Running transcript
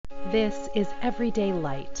This is Everyday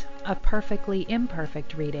Light, a perfectly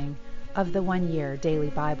imperfect reading of the 1 Year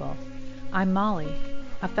Daily Bible. I'm Molly,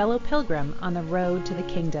 a fellow pilgrim on the road to the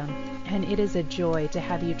kingdom, and it is a joy to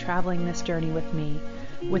have you traveling this journey with me,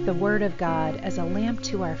 with the Word of God as a lamp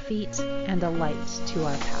to our feet and a light to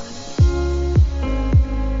our path.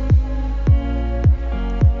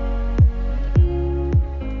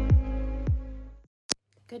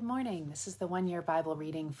 Good morning. This is the 1 Year Bible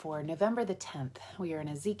reading for November the 10th. We are in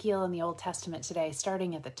Ezekiel in the Old Testament today,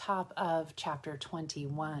 starting at the top of chapter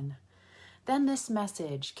 21. Then this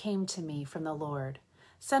message came to me from the Lord.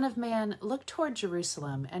 Son of man, look toward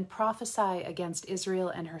Jerusalem and prophesy against Israel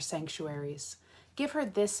and her sanctuaries. Give her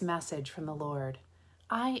this message from the Lord.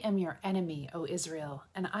 I am your enemy, O Israel,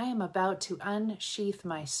 and I am about to unsheath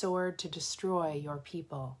my sword to destroy your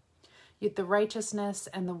people. The righteous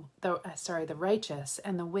and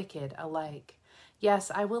the wicked alike.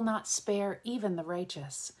 Yes, I will not spare even the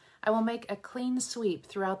righteous. I will make a clean sweep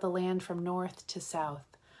throughout the land from north to south.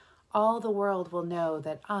 All the world will know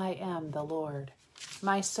that I am the Lord.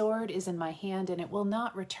 My sword is in my hand, and it will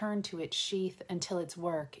not return to its sheath until its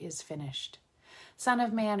work is finished. Son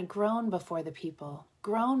of man, groan before the people.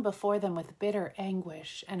 Groan before them with bitter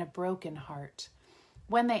anguish and a broken heart.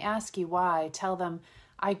 When they ask you why, tell them,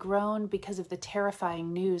 I groan because of the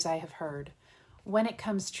terrifying news I have heard. When it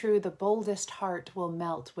comes true, the boldest heart will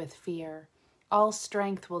melt with fear. All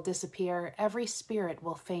strength will disappear, every spirit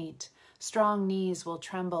will faint. Strong knees will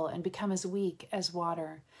tremble and become as weak as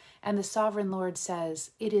water. And the sovereign Lord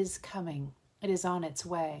says, it is coming, it is on its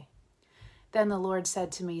way. Then the Lord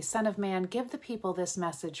said to me, Son of man, give the people this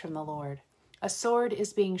message from the Lord. A sword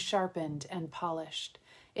is being sharpened and polished.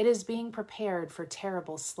 It is being prepared for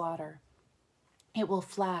terrible slaughter. It will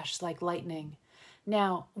flash like lightning.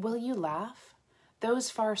 Now, will you laugh? Those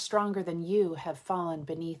far stronger than you have fallen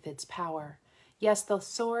beneath its power. Yes, the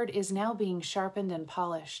sword is now being sharpened and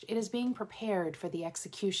polished. It is being prepared for the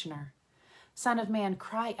executioner. Son of man,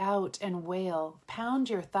 cry out and wail. Pound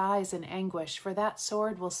your thighs in anguish, for that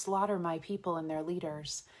sword will slaughter my people and their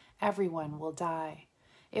leaders. Everyone will die.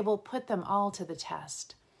 It will put them all to the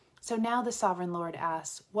test. So now the sovereign Lord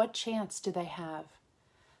asks, what chance do they have?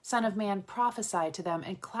 Son of man, prophesy to them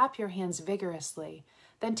and clap your hands vigorously.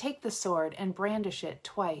 Then take the sword and brandish it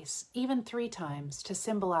twice, even 3 times, to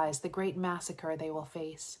symbolize the great massacre they will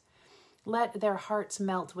face. Let their hearts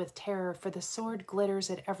melt with terror, for the sword glitters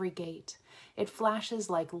at every gate. It flashes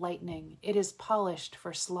like lightning. It is polished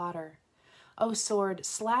for slaughter. O sword,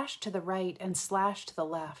 slash to the right and slash to the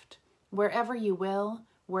left. Wherever you will,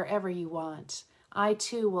 wherever you want. I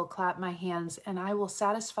too will clap my hands, and I will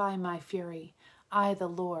satisfy my fury. I, the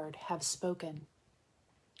Lord, have spoken.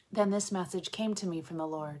 Then this message came to me from the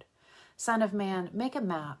Lord. Son of man, make a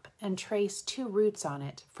map and trace 2 routes on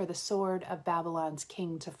it for the sword of Babylon's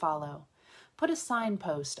king to follow. Put a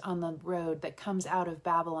signpost on the road that comes out of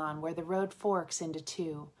Babylon where the road forks into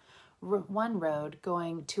 2. One road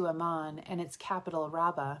going to Ammon and its capital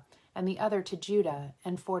Rabbah, and the other to Judah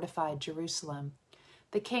and fortified Jerusalem.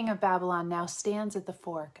 The king of Babylon now stands at the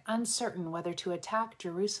fork, uncertain whether to attack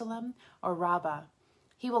Jerusalem or Rabbah.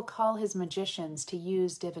 He will call his magicians to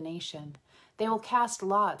use divination. They will cast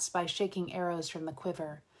lots by shaking arrows from the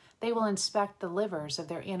quiver. They will inspect the livers of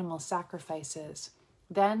their animal sacrifices.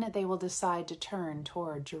 Then they will decide to turn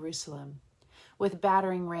toward Jerusalem. With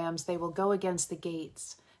battering rams they will go against the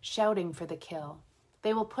gates, shouting for the kill.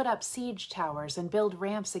 They will put up siege towers and build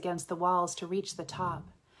ramps against the walls to reach the top.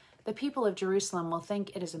 The people of Jerusalem will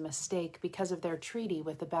think it is a mistake because of their treaty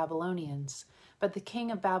with the Babylonians, but the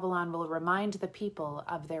king of Babylon will remind the people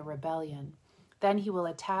of their rebellion. Then he will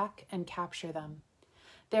attack and capture them.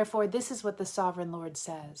 Therefore, this is what the sovereign Lord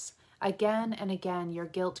says. Again and again your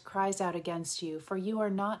guilt cries out against you, for you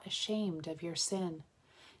are not ashamed of your sin.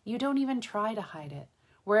 You don't even try to hide it.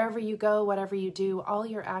 Wherever you go, whatever you do, all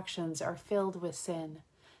your actions are filled with sin.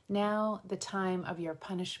 Now the time of your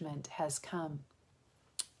punishment has come.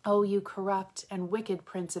 O you corrupt and wicked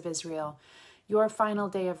prince of Israel, your final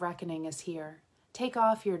day of reckoning is here. Take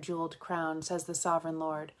off your jeweled crown, says the sovereign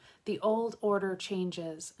Lord. The old order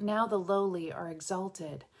changes. Now the lowly are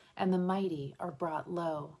exalted, and the mighty are brought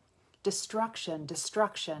low. Destruction,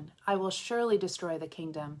 destruction. I will surely destroy the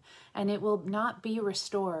kingdom, and it will not be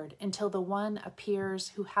restored until the one appears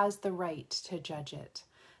who has the right to judge it.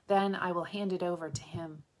 Then I will hand it over to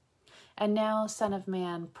him. And now, Son of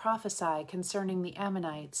man, prophesy concerning the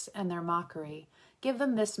Ammonites and their mockery. Give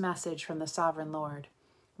them this message from the sovereign Lord.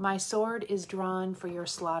 My sword is drawn for your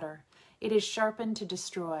slaughter. It is sharpened to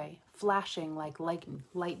destroy, flashing like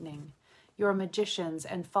lightning. Your magicians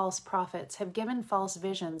and false prophets have given false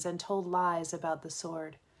visions and told lies about the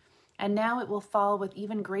sword. And now it will fall with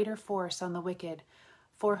even greater force on the wicked,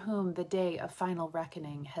 for whom the day of final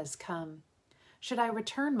reckoning has come. Should I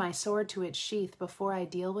return my sword to its sheath before I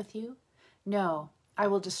deal with you? No, I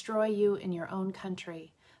will destroy you in your own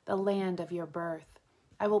country, the land of your birth.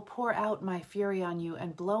 I will pour out my fury on you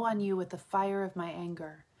and blow on you with the fire of my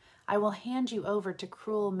anger. I will hand you over to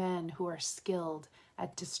cruel men who are skilled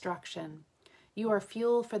at destruction. You are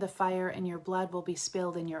fuel for the fire, and your blood will be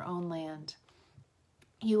spilled in your own land.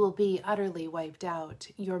 You will be utterly wiped out,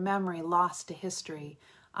 your memory lost to history.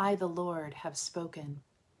 I, the Lord, have spoken.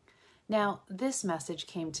 Now, this message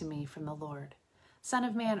came to me from the Lord. Son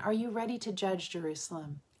of man, are you ready to judge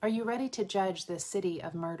Jerusalem? Are you ready to judge this city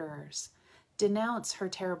of murderers? Denounce her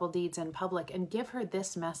terrible deeds in public and give her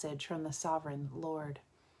this message from the sovereign Lord.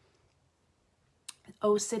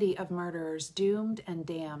 O city of murderers, doomed and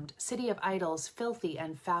damned, city of idols, filthy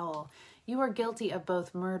and foul, you are guilty of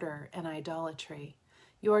both murder and idolatry.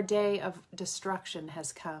 Your day of destruction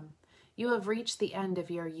has come. You have reached the end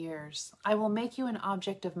of your years. I will make you an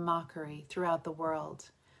object of mockery throughout the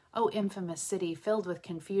world. O infamous city, filled with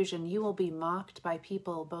confusion, you will be mocked by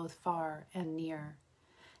people both far and near.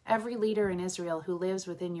 Every leader in Israel who lives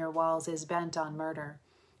within your walls is bent on murder.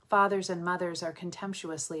 Fathers and mothers are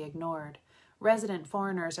contemptuously ignored. Resident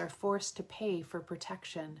foreigners are forced to pay for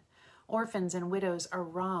protection. Orphans and widows are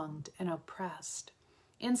wronged and oppressed.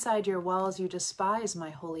 Inside your walls you despise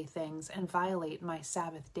my holy things and violate my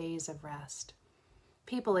Sabbath days of rest.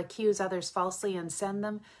 People accuse others falsely and send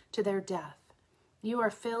them to their death. You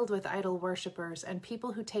are filled with idol worshippers and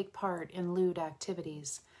people who take part in lewd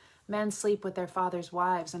activities. Men sleep with their fathers'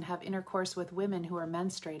 wives and have intercourse with women who are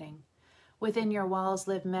menstruating. Within your walls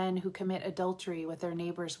live men who commit adultery with their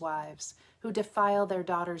neighbors' wives, who defile their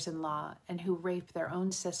daughters-in-law, and who rape their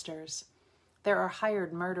own sisters. There are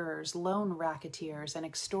hired murderers, lone racketeers, and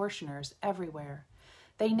extortioners everywhere.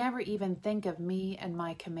 They never even think of me and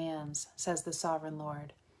my commands, says the sovereign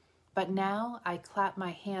Lord. But now I clap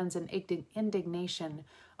my hands in indignation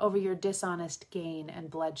over your dishonest gain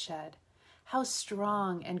and bloodshed. How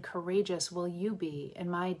strong and courageous will you be in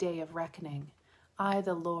my day of reckoning? I,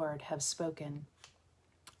 the Lord, have spoken.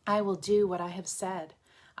 I will do what I have said.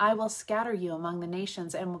 I will scatter you among the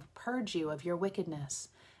nations and will purge you of your wickedness.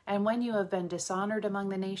 And when you have been dishonored among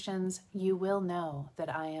the nations, you will know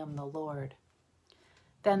that I am the Lord.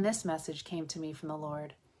 Then this message came to me from the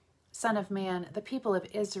Lord. Son of man, the people of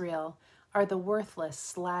Israel are the worthless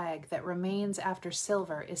slag that remains after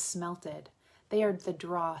silver is smelted. They are the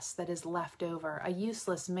dross that is left over, a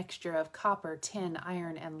useless mixture of copper, tin,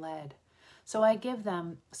 iron, and lead. So give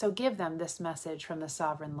them this message from the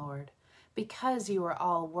sovereign Lord. Because you are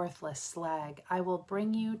all worthless slag, I will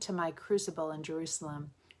bring you to my crucible in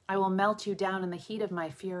Jerusalem. I will melt you down in the heat of my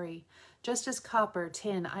fury, just as copper,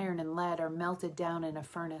 tin, iron, and lead are melted down in a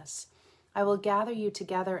furnace. I will gather you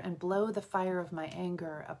together and blow the fire of my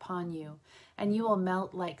anger upon you, and you will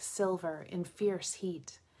melt like silver in fierce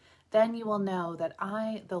heat. Then you will know that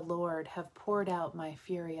I, the Lord, have poured out my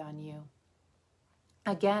fury on you.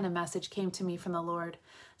 Again, a message came to me from the Lord.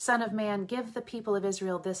 Son of man, give the people of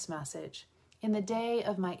Israel this message. In the day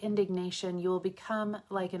of my indignation, you will become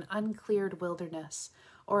like an uncleared wilderness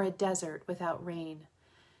or a desert without rain.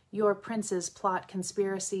 Your princes plot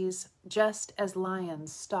conspiracies, just as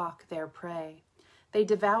lions stalk their prey. They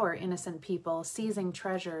devour innocent people, seizing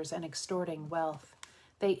treasures and extorting wealth.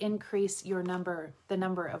 They increase the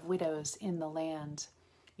number of widows in the land.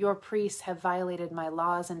 Your priests have violated my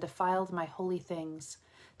laws and defiled my holy things.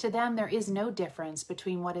 To them there is no difference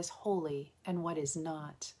between what is holy and what is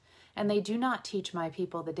not. And they do not teach my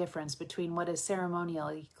people the difference between what is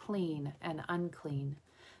ceremonially clean and unclean.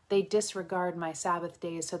 They disregard my Sabbath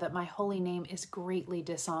days so that my holy name is greatly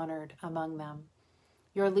dishonored among them.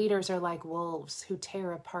 Your leaders are like wolves who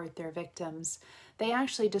tear apart their victims. They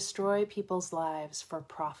actually destroy people's lives for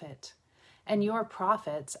profit. And your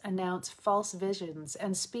prophets announce false visions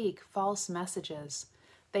and speak false messages.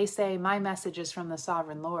 They say, my message is from the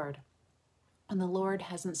sovereign Lord. And the Lord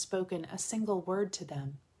hasn't spoken a single word to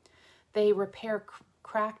them. They repair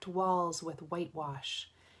cracked walls with whitewash.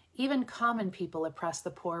 Even common people oppress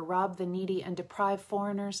the poor, rob the needy, and deprive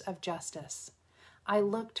foreigners of justice. I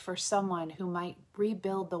looked for someone who might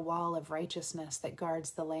rebuild the wall of righteousness that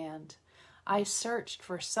guards the land. I searched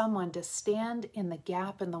for someone to stand in the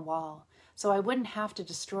gap in the wall, so I wouldn't have to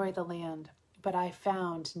destroy the land, but I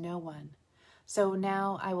found no one. So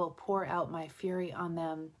now I will pour out my fury on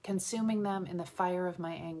them, consuming them in the fire of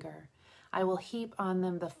my anger. I will heap on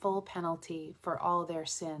them the full penalty for all their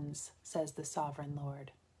sins, says the sovereign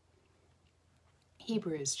Lord.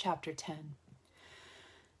 Hebrews chapter 10.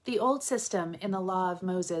 The old system in the law of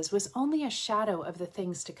Moses was only a shadow of the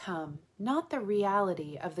things to come, not the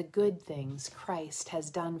reality of the good things Christ has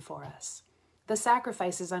done for us. The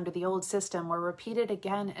sacrifices under the old system were repeated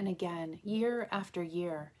again and again, year after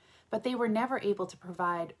year, but they were never able to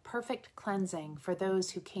provide perfect cleansing for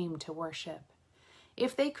those who came to worship.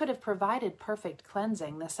 If they could have provided perfect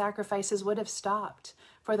cleansing, the sacrifices would have stopped,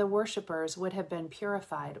 for the worshipers would have been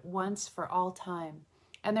purified once for all time,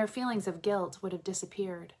 and their feelings of guilt would have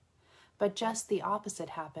disappeared. But just the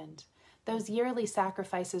opposite happened. Those yearly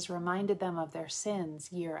sacrifices reminded them of their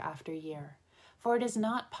sins year after year. For it is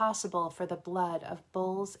not possible for the blood of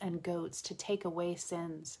bulls and goats to take away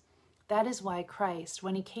sins. That is why Christ,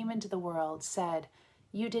 when he came into the world, said,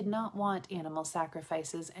 "You did not want animal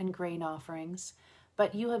sacrifices and grain offerings,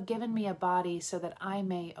 but you have given me a body so that I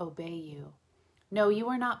may obey you. No, you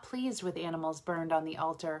are not pleased with animals burned on the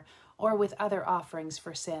altar or with other offerings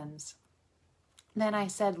for sins." Then I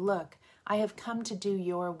said, "Look, I have come to do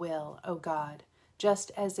your will, O God, just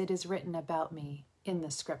as it is written about me in the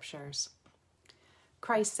scriptures."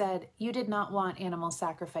 Christ said, "You did not want animal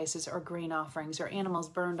sacrifices or grain offerings or animals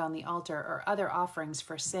burned on the altar or other offerings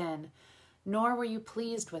for sin, nor were you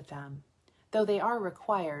pleased with them, though they are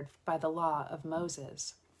required by the law of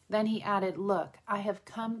Moses." Then he added, "Look, I have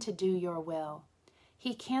come to do your will."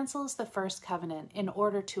 He cancels the first covenant in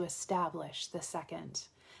order to establish the second.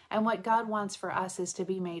 And what God wants for us is to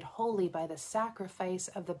be made holy by the sacrifice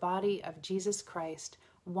of the body of Jesus Christ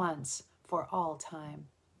once for all time.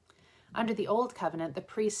 Under the old covenant, the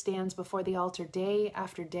priest stands before the altar day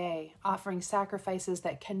after day, offering sacrifices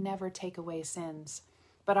that can never take away sins.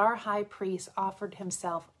 But our high priest offered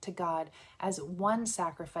himself to God as one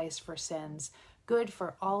sacrifice for sins, good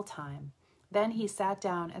for all time. Then he sat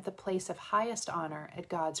down at the place of highest honor at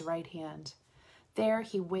God's right hand. There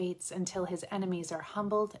he waits until his enemies are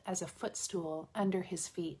humbled as a footstool under his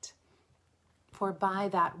feet. For by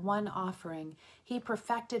that one offering, he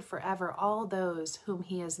perfected forever all those whom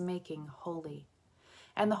he is making holy.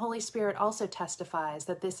 And the Holy Spirit also testifies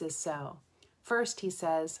that this is so. First, he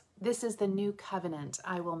says, "This is the new covenant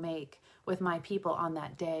I will make with my people on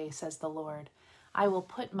that day, says the Lord. I will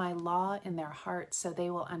put my law in their hearts so they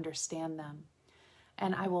will understand them,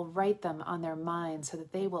 and I will write them on their minds so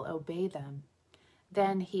that they will obey them."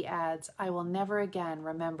 Then he adds, "I will never again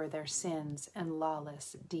remember their sins and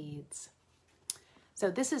lawless deeds." So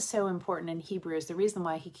this is so important in Hebrews. The reason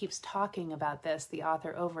why he keeps talking about this, the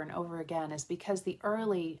author, over and over again, is because the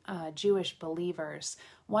early Jewish believers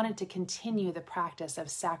wanted to continue the practice of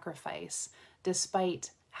sacrifice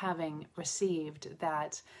despite having received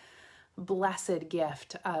that blessed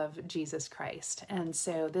gift of Jesus Christ. And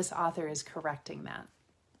so this author is correcting that.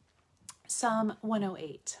 Psalm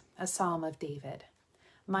 108, a psalm of David.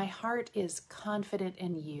 My heart is confident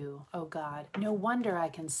in you, O God. No wonder I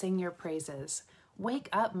can sing your praises. Wake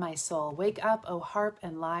up, my soul. Wake up, O harp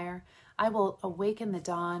and lyre. I will awaken the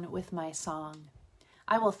dawn with my song.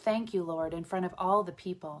 I will thank you, Lord, in front of all the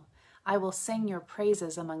people. I will sing your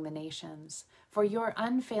praises among the nations. For your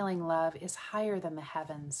unfailing love is higher than the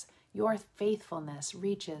heavens. Your faithfulness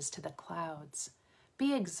reaches to the clouds.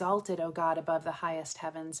 Be exalted, O God, above the highest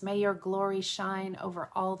heavens. May your glory shine over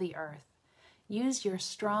all the earth. Use your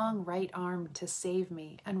strong right arm to save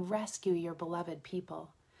me and rescue your beloved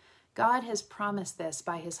people. God has promised this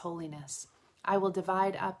by his holiness. I will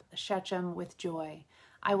divide up Shechem with joy.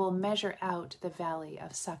 I will measure out the valley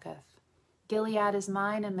of Succoth. Gilead is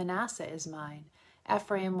mine and Manasseh is mine.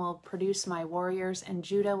 Ephraim will produce my warriors and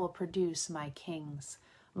Judah will produce my kings.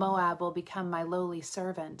 Moab will become my lowly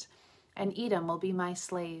servant and Edom will be my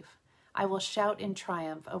slave. I will shout in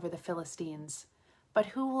triumph over the Philistines. But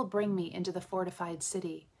who will bring me into the fortified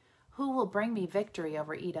city? Who will bring me victory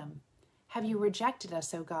over Edom? Have you rejected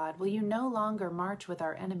us, O God? Will you no longer march with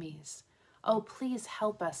our enemies? Oh, please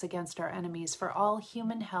help us against our enemies, for all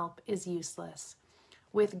human help is useless.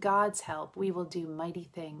 With God's help, we will do mighty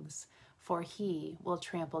things, for he will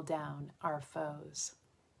trample down our foes.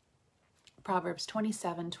 Proverbs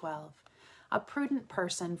 27:12. A prudent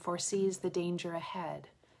person foresees the danger ahead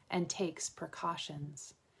and takes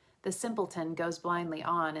precautions. The simpleton goes blindly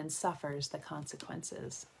on and suffers the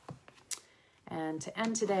consequences. And to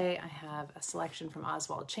end today, I have a selection from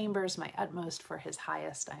Oswald Chambers, My Utmost for His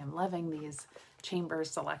Highest. I am loving these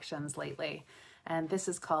Chambers selections lately. And this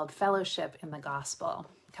is called Fellowship in the Gospel.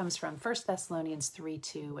 It comes from 1 Thessalonians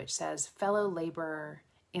 3:2, which says, fellow laborer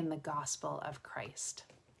in the gospel of Christ.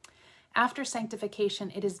 After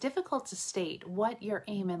sanctification, it is difficult to state what your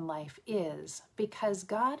aim in life is because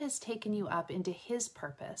God has taken you up into his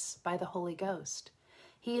purpose by the Holy Ghost.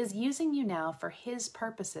 He is using you now for his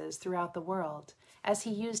purposes throughout the world, as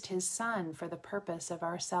he used his Son for the purpose of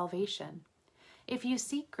our salvation. If you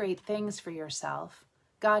seek great things for yourself,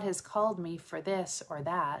 God has called me for this or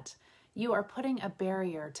that, you are putting a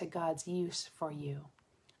barrier to God's use for you.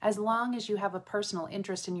 As long as you have a personal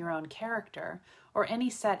interest in your own character or any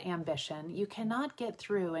set ambition, you cannot get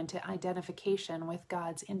through into identification with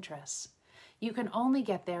God's interests. You can only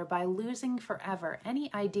get there by losing forever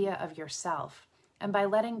any idea of yourself and by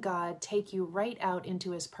letting God take you right out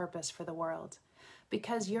into his purpose for the world.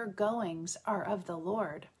 Because your goings are of the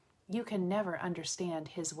Lord, you can never understand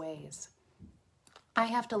his ways. I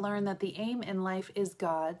have to learn that the aim in life is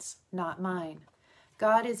God's, not mine.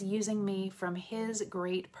 God is using me from his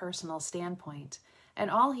great personal standpoint, and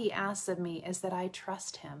all he asks of me is that I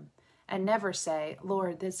trust him and never say,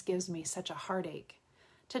 Lord, this gives me such a heartache.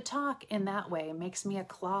 To talk in that way makes me a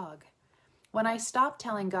clog. When I stop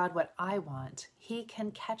telling God what I want, he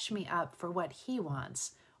can catch me up for what he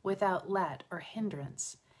wants without let or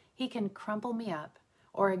hindrance. He can crumple me up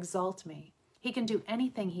or exalt me. He can do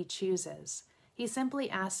anything he chooses. He simply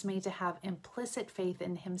asks me to have implicit faith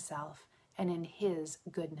in himself and in his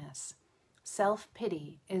goodness.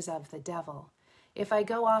 Self-pity is of the devil. If I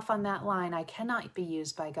go off on that line, I cannot be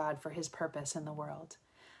used by God for his purpose in the world.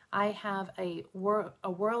 I have a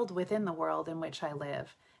world within the world in which I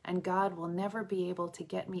live, and God will never be able to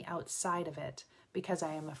get me outside of it because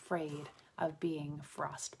I am afraid of being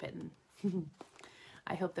frostbitten.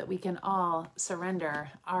 I hope that we can all surrender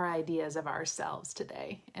our ideas of ourselves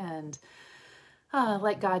today and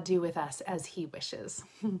let God do with us as he wishes.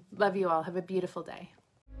 Love you all. Have a beautiful day.